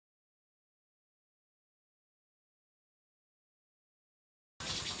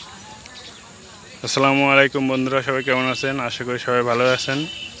আসসালামু আলাইকুম বন্ধুরা, সবাই কেমন আছেন? আশা করি সবাই ভালো আছেন।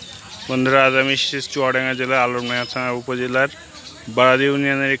 বন্ধুরা, আজ আমি এসেছি চুয়াডাঙ্গা জেলার আলমডাঙ্গা থানা উপজেলার বারাদি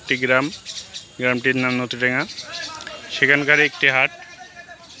ইউনিয়নের একটি গ্রামটির নাম নদীডাঙ্গা। সেখানকার একটি হাট।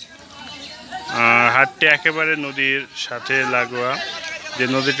 হাটটি একেবারে নদীর সাথে লাগোয়া। যে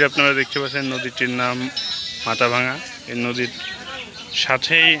নদীটি আপনারা দেখতে পাচ্ছেন, নদীটির নাম মাথাভাঙা। এই নদীর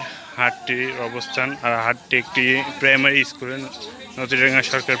সাথেই হাটটির অবস্থান। আর হাটটি একটি প্রাইমারি স্কুল, নদীডাঙ্গা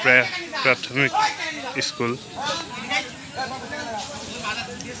সরকার প্রাথমিক স্কুল।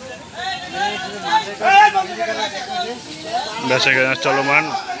 বেচাকেনা চলমান,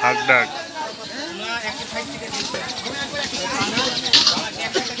 হাক ডাক।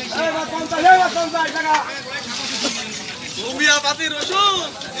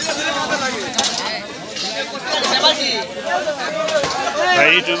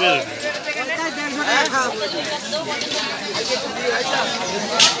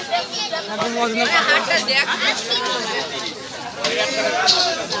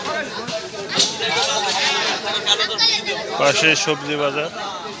 পাশে সবজি বাজার।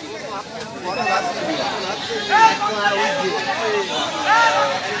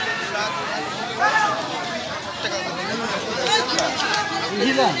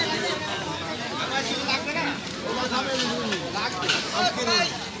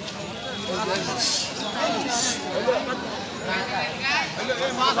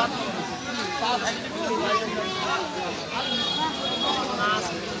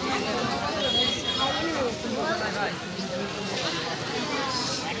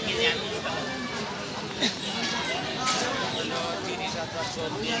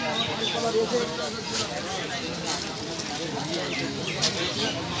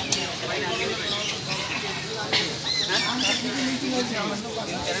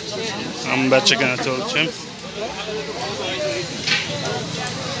 বেচাকেনা চলছে।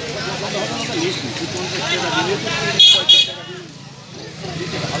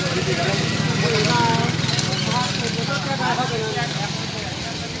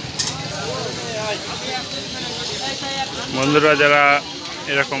 বন্ধুরা, যারা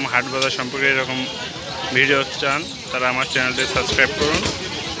এরকম হাট বাজার সম্পর্কে এরকম ভিডিও চান, তারা আমার চ্যানেলটি সাবস্ক্রাইব করুন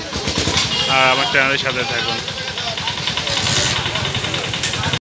আর আমার চ্যানেলের সাথে থাকুন।